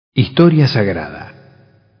Historia Sagrada,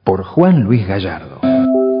 por Juan Luis Gallardo.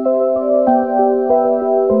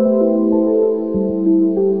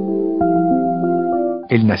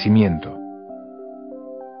 El Nacimiento.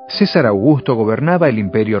 César Augusto gobernaba el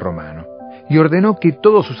Imperio Romano y ordenó que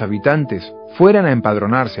todos sus habitantes fueran a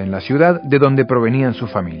empadronarse en la ciudad de donde provenían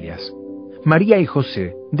sus familias. María y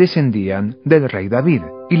José descendían del rey David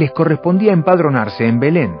y les correspondía empadronarse en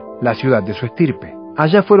Belén, la ciudad de su estirpe.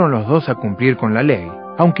 Allá fueron los dos a cumplir con la ley,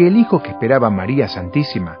 aunque el hijo que esperaba María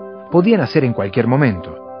Santísima podía nacer en cualquier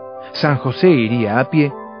momento. San José iría a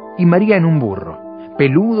pie y María en un burro,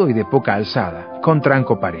 peludo y de poca alzada, con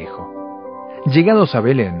tranco parejo. Llegados a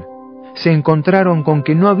Belén, se encontraron con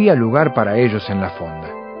que no había lugar para ellos en la fonda.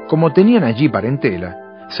 Como tenían allí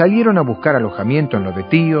parentela, salieron a buscar alojamiento en lo de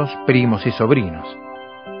tíos, primos y sobrinos.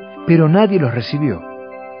 Pero nadie los recibió,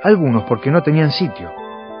 algunos porque no tenían sitio,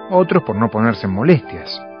 otros por no ponerse en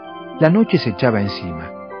molestias. La noche se echaba encima,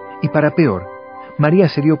 y para peor, María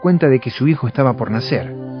se dio cuenta de que su hijo estaba por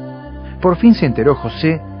nacer. Por fin se enteró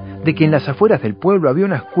José de que en las afueras del pueblo había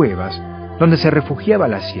unas cuevas donde se refugiaba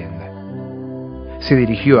la hacienda. Se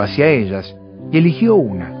dirigió hacia ellas y eligió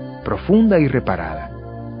una, profunda y reparada.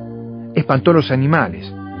 Espantó los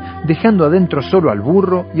animales, dejando adentro solo al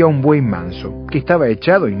burro y a un buey manso, que estaba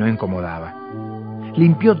echado y no incomodaba.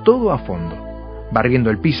 Limpió todo a fondo, barriendo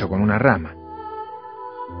el piso con una rama,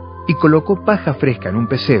 y colocó paja fresca en un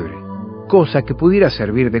pesebre, cosa que pudiera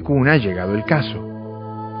servir de cuna llegado el caso.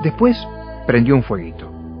 Después prendió un fueguito,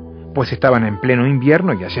 pues estaban en pleno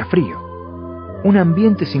invierno y hacía frío. Un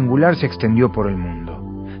ambiente singular se extendió por el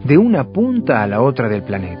mundo, de una punta a la otra del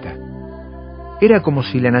planeta. Era como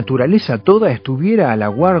si la naturaleza toda estuviera al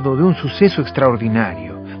aguardo de un suceso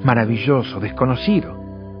extraordinario, maravilloso, desconocido.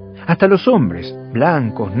 Hasta los hombres,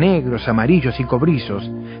 blancos, negros, amarillos y cobrizos,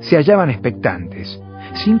 se hallaban expectantes,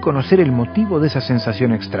 sin conocer el motivo de esa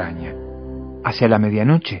sensación extraña. Hacia la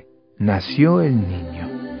medianoche nació el niño.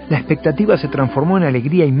 La expectativa se transformó en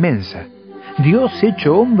alegría inmensa. Dios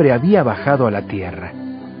hecho hombre había bajado a la tierra.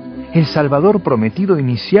 El Salvador prometido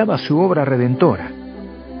iniciaba su obra redentora,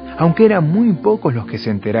 aunque eran muy pocos los que se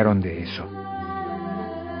enteraron de eso.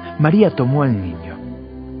 María tomó al niño,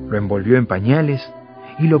 lo envolvió en pañales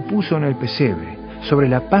y lo puso en el pesebre, sobre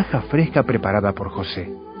la paja fresca preparada por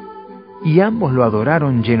José. Y ambos lo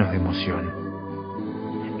adoraron llenos de emoción.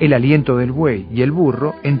 El aliento del buey y el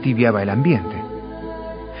burro entibiaba el ambiente.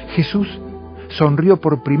 Jesús sonrió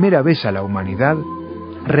por primera vez a la humanidad,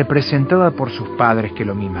 representada por sus padres que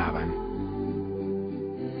lo mimaban.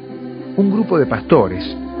 Un grupo de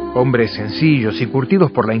pastores, hombres sencillos y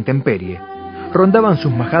curtidos por la intemperie, rondaban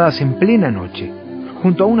sus majadas en plena noche,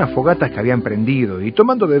 junto a unas fogatas que habían prendido y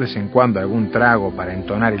tomando de vez en cuando algún trago para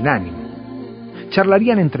entonar el ánimo.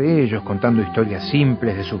 Charlarían entre ellos contando historias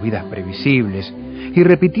simples de sus vidas previsibles y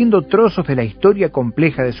repitiendo trozos de la historia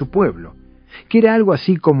compleja de su pueblo, que era algo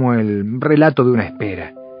así como el relato de una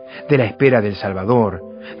espera, de la espera del Salvador,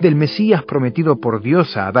 del Mesías prometido por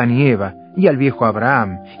Dios a Adán y Eva, y al viejo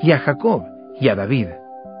Abraham, y a Jacob, y a David.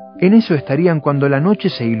 En eso estarían cuando la noche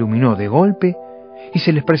se iluminó de golpe y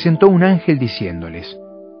se les presentó un ángel diciéndoles: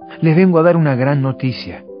 «Les vengo a dar una gran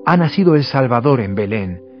noticia. Ha nacido el Salvador en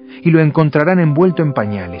Belén, y lo encontrarán envuelto en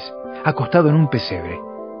pañales, acostado en un pesebre».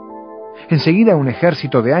 Enseguida un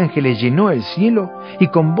ejército de ángeles llenó el cielo y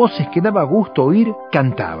con voces que daba gusto oír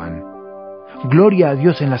cantaban: «Gloria a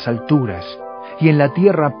Dios en las alturas, y en la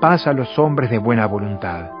tierra paz a los hombres de buena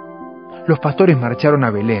voluntad». Los pastores marcharon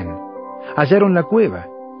a Belén, hallaron la cueva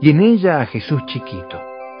y en ella a Jesús chiquito,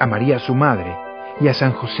 a María su madre y a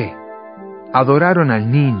San José. Adoraron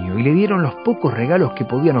al niño y le dieron los pocos regalos que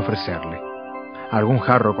podían ofrecerle: algún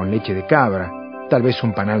jarro con leche de cabra, tal vez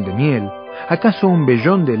un panal de miel, acaso un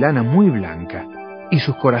vellón de lana muy blanca, y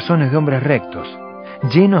sus corazones de hombres rectos,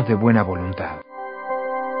 llenos de buena voluntad.